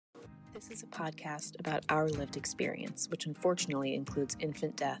This is a podcast about our lived experience, which unfortunately includes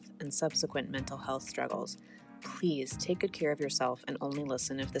infant death and subsequent mental health struggles. Please take good care of yourself and only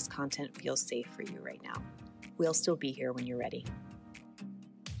listen if this content feels safe for you right now. We'll still be here when you're ready.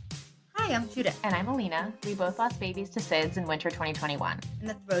 Hi, I'm Judith. And I'm Alina. We both lost babies to SIDS in winter 2021. In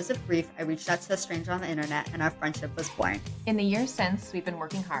the throes of grief, I reached out to a stranger on the internet and our friendship was born. In the years since, we've been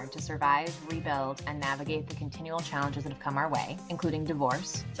working hard to survive, rebuild, and navigate the continual challenges that have come our way, including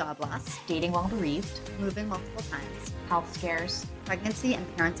divorce, Job loss, dating while bereaved, moving multiple times, health scares, pregnancy and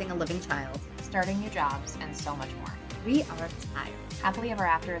parenting a living child, starting new jobs, and so much more. We are tired. Happily ever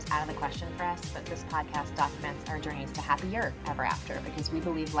after is out of the question for us, but this podcast documents our journeys to happier ever after because we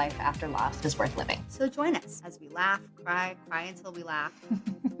believe life after loss is worth living. So join us as we laugh, cry until we laugh.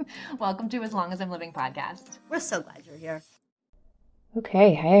 Welcome to As Long As I'm Living podcast. We're so glad you're here.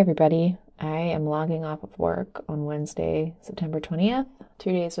 Okay, hi everybody. I am logging off of work on Wednesday, September 20th,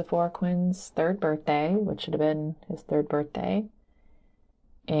 2 days before Quinn's third birthday, which should have been his third birthday.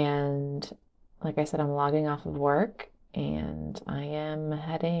 And like I said, I'm logging off of work and I am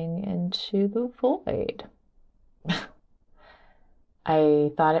heading into the void.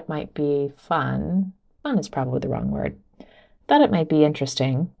 I thought it might be fun. Fun is probably the wrong word. Thought it might be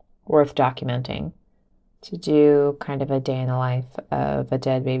interesting, worth documenting, to do kind of a day in the life of a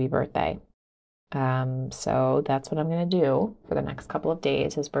dead baby birthday. So that's what I'm going to do for the next couple of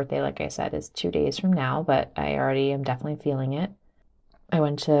days. His birthday, like I said, is 2 days from now, but I already am definitely feeling it. I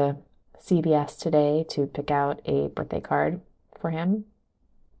went to CVS today to pick out a birthday card for him.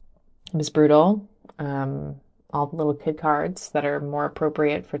 It was brutal. All the little kid cards that are more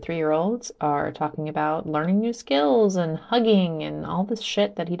appropriate for 3-year-olds are talking about learning new skills and hugging and all this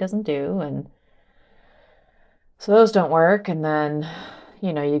shit that he doesn't do. And so those don't work. And then,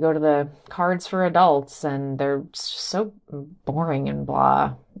 you know, you go to the cards for adults and they're so boring and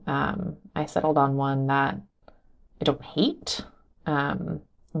blah. I settled on one that I don't hate.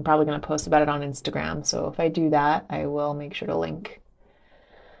 I'm probably going to post about it on Instagram. So if I do that, I will make sure to link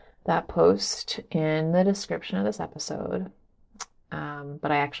that post in the description of this episode. But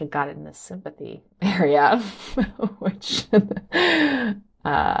I actually got it in the sympathy area, which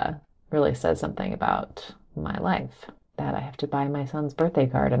really says something about my life, that I have to buy my son's birthday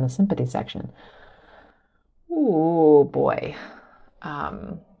card in the sympathy section. Ooh, boy.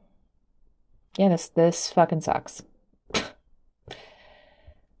 Yeah, this fucking sucks.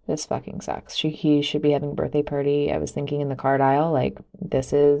 This fucking sucks. He should be having a birthday party. I was thinking in the card aisle, like,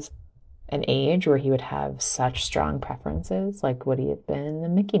 this is an age where he would have such strong preferences. Like, would he have been a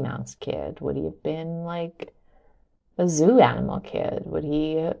Mickey Mouse kid? Would he have been, like, a zoo animal kid? Would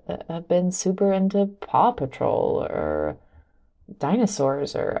he have been super into Paw Patrol or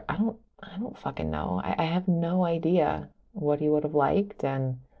dinosaurs? Or I don't fucking know. I have no idea what he would have liked.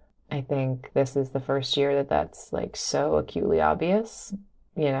 And I think this is the first year that's, like, so acutely obvious.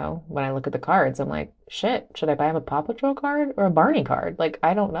 You know, when I look at the cards, I'm like, shit, should I buy him a Paw Patrol card or a Barney card? Like,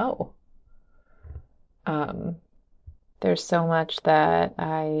 I don't know. There's so much that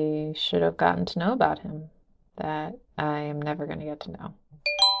I should have gotten to know about him that I am never going to get to know.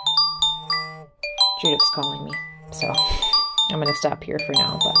 Judith's calling me, so I'm going to stop here for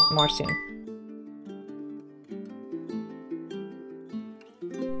now, but more soon.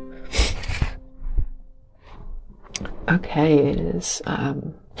 Okay, it is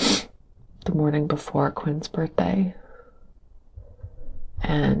the morning before Quinn's birthday,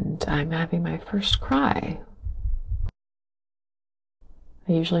 and I'm having my first cry.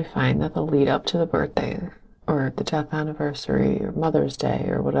 I usually find that the lead up to the birthday, or the death anniversary, or Mother's Day,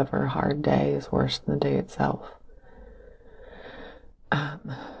 or whatever hard day is worse than the day itself.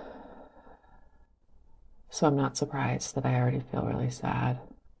 So I'm not surprised that I already feel really sad.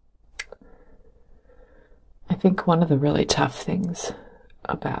 I think one of the really tough things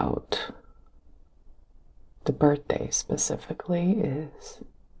about the birthday specifically is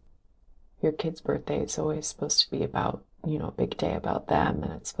your kid's birthday is always supposed to be about, you know, a big day about them,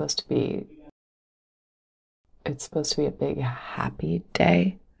 and it's supposed to be a big happy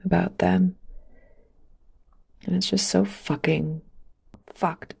day about them. And it's just so fucking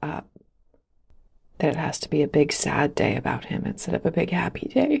fucked up that it has to be a big sad day about him instead of a big happy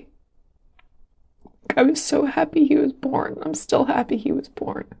day. I was so happy he was born. I'm still happy he was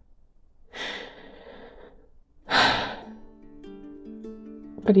born. But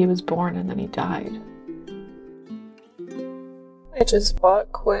he was born and then he died. I just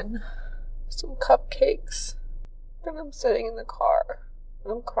bought Quinn some cupcakes. And I'm sitting in the car.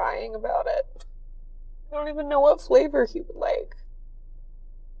 And I'm crying about it. I don't even know what flavor he would like.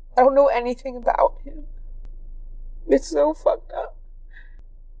 I don't know anything about him. It's so fucked up.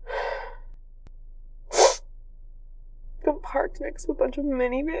 parked next to a bunch of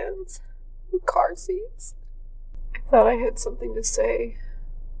minivans with car seats. I thought I had something to say,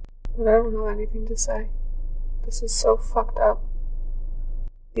 but I don't have anything to say. This is so fucked up.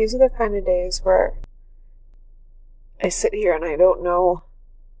 These are the kind of days where I sit here and I don't know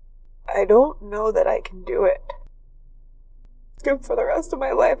that I can do it. And for the rest of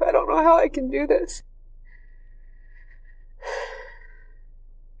my life, I don't know how I can do this.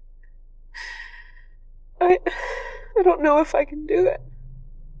 I don't know if I can do it.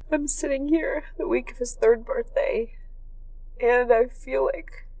 I'm sitting here the week of his 3rd birthday, and I feel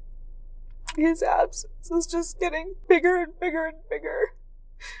like his absence is just getting bigger and bigger and bigger.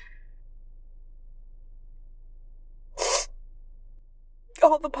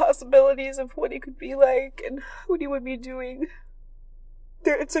 All the possibilities of what he could be like and what he would be doing.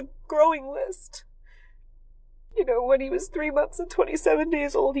 It's a growing list. You know, when he was 3 months and 27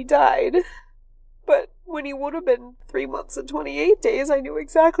 days old, he died. But when he would have been 3 months and 28 days, I knew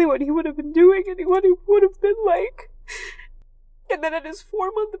exactly what he would have been doing and what he would have been like. And then at his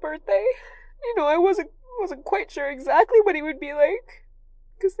 4-month birthday, you know, I wasn't quite sure exactly what he would be like,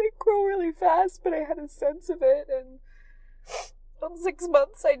 because they grow really fast, but I had a sense of it. And on 6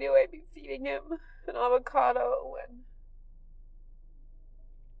 months, I knew I'd be feeding him an avocado, and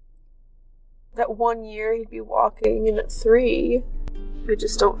that 1 year he'd be walking, and at 3, I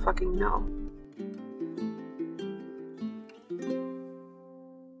just don't fucking know.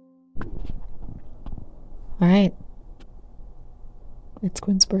 All right. It's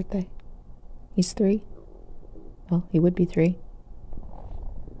Quinn's birthday. He's 3. Well, he would be 3.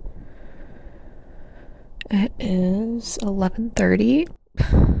 It is 11:30.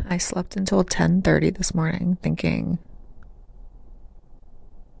 I slept until 10:30 this morning, thinking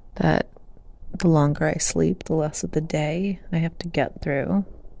that the longer I sleep, the less of the day I have to get through.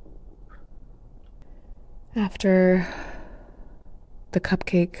 After the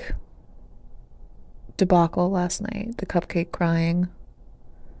cupcake debacle last night, the cupcake crying,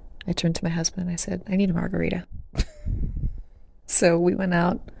 I turned to my husband and I said, I need a margarita. So we went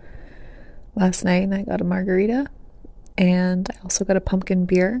out last night and I got a margarita, and I also got a pumpkin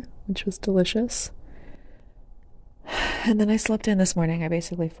beer, which was delicious. And then I slept in this morning. I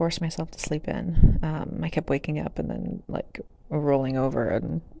basically forced myself to sleep in. I kept waking up and then like rolling over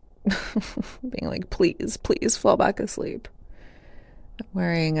and being like, please fall back asleep. I'm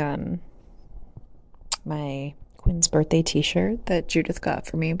wearing my Quinn's birthday t-shirt that Judith got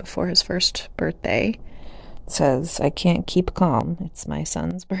for me before his 1st birthday. It says, I can't keep calm. It's my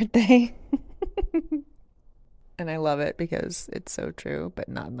son's birthday. And I love it because it's so true, but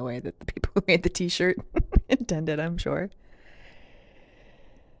not in the way that the people who made the t-shirt intended, I'm sure.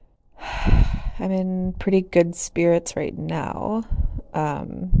 I'm in pretty good spirits right now.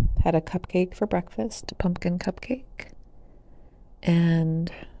 Had a cupcake for breakfast, a pumpkin cupcake,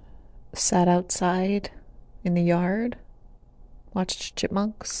 and sat outside in the yard, watched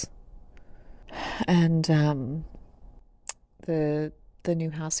chipmunks, and the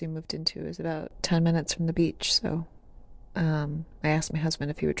new house we moved into is about 10 minutes from the beach, so I asked my husband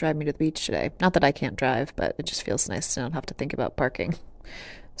if he would drive me to the beach today. Not that I can't drive, but it just feels nice to not have to think about parking.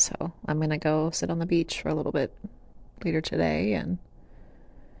 So I'm gonna go sit on the beach for a little bit later today and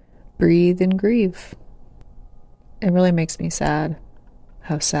breathe and grieve. It really makes me sad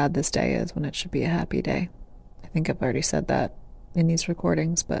how sad this day is when it should be a happy day. I think I've already said that in these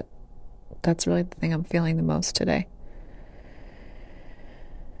recordings, but that's really the thing I'm feeling the most today.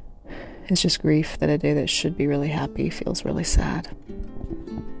 It's just grief that a day that should be really happy feels really sad.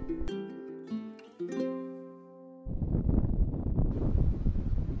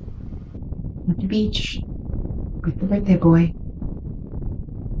 At the beach with the birthday boy.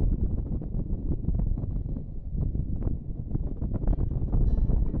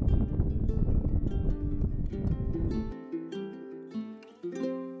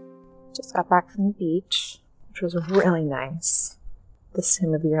 Just got back from the beach, which was really nice. This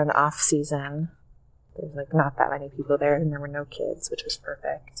time of year in the off season, there's like not that many people there, and there were no kids, which was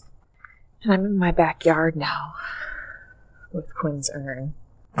perfect. And I'm in my backyard now with Quinn's urn.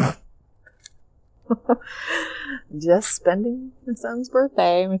 Just spending my son's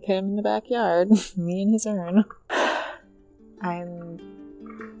birthday with him in the backyard, me and his urn.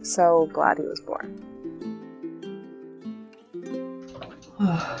 I'm so glad he was born.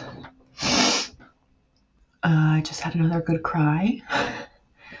 I just had another good cry.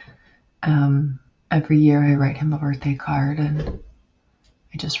 Every year I write him a birthday card, and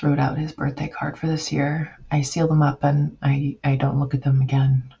I just wrote out his birthday card for this year. I seal them up and I don't look at them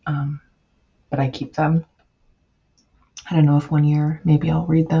again, but I keep them. I don't know if one year maybe I'll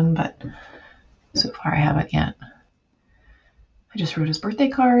read them, but so far I haven't yet. I just wrote his birthday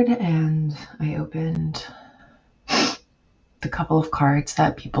card and I opened the couple of cards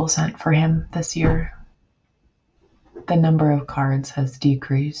that people sent for him this year. The number of cards has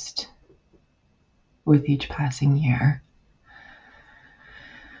decreased with each passing year,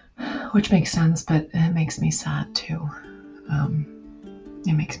 which makes sense, but it makes me sad too.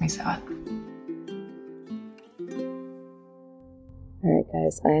 It makes me sad. All right,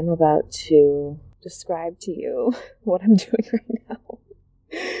 guys, I am about to describe to you what I'm doing right now.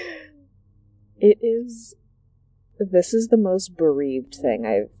 This is the most bereaved thing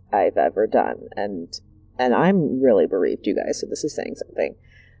I've ever done, and I'm really bereaved, you guys, so this is saying something.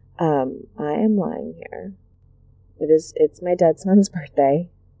 I am lying here. It's my dead son's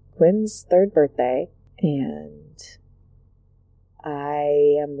birthday, Quinn's 3rd birthday, and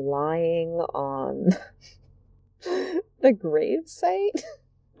I am lying on the grave site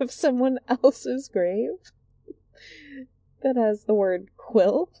of someone else's grave that has the word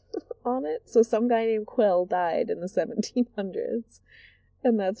Quill on it. So some guy named Quill died in the 1700s,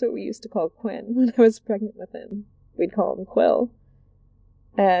 and that's what we used to call Quinn when I was pregnant with him. We'd call him Quill.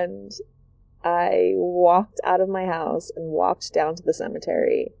 And I walked out of my house and walked down to the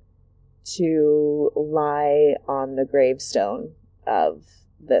cemetery to lie on the gravestone of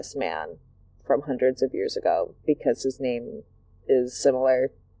this man from hundreds of years ago, because his name is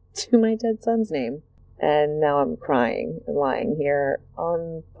similar to my dead son's name. And now I'm crying and lying here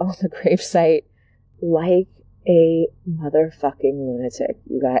on the gravesite like a motherfucking lunatic,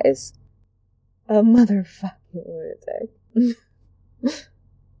 you guys. A motherfucking lunatic.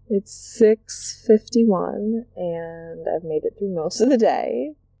 It's 6:51 and I've made it through most of the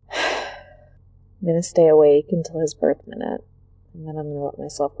day. I'm gonna stay awake until his birth minute, and then I'm gonna let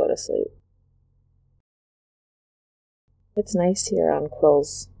myself go to sleep. It's nice here on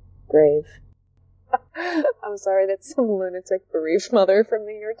Quill's grave. I'm sorry that some lunatic bereaved mother from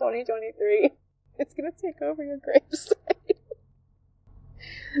the year 2023 is gonna take over your gravesite.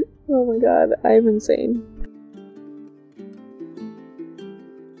 Oh my god, I'm insane.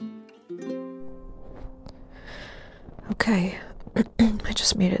 Okay, I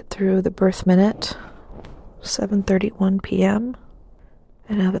just made it through the birth minute, 7:31 p.m.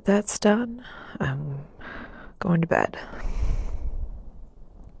 And now that that's done, I'm going to bed.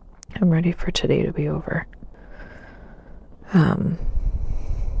 I'm ready for today to be over.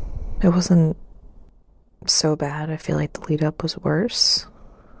 It wasn't so bad. I feel like the lead up was worse.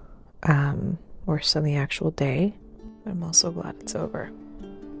 Worse than the actual day. But I'm also glad it's over,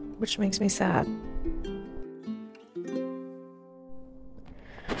 which makes me sad.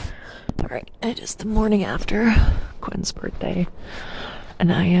 Alright, it is the morning after Quinn's birthday,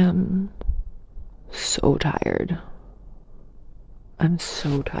 and I am so tired. I'm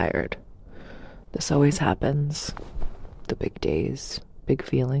so tired. This always happens. The big days, big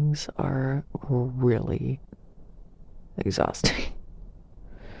feelings are really exhausting.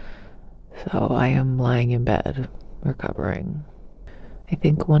 So I am lying in bed, recovering. I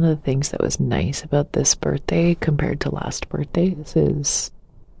think one of the things that was nice about this birthday compared to last birthdays is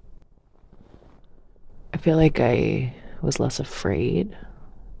I feel like I was less afraid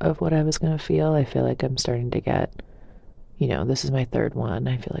of what I was going to feel. I feel like I'm starting to get, this is my 3rd one.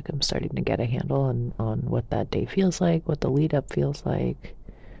 I feel like I'm starting to get a handle on what that day feels like, what the lead up feels like,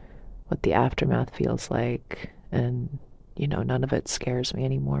 what the aftermath feels like. And, none of it scares me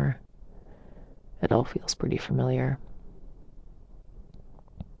anymore. It all feels pretty familiar.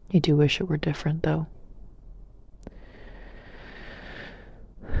 I do wish it were different, though.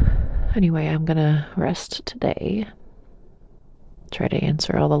 Anyway, I'm gonna rest today. Try to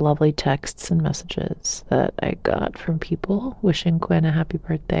answer all the lovely texts and messages that I got from people wishing Quinn a happy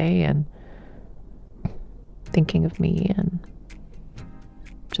birthday and thinking of me, and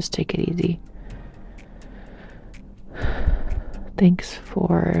just take it easy. Thanks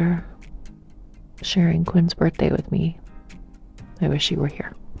for sharing Quinn's birthday with me. I wish you were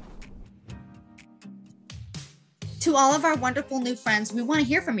here. To all of our wonderful new friends, we want to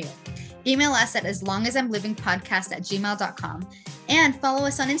hear from you. Email us at aslongasimlivingpodcast@gmail.com and follow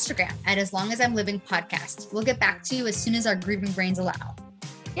us on Instagram at aslongasimlivingpodcast. We'll get back to you as soon as our grieving brains allow.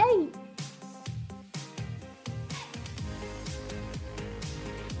 Yay!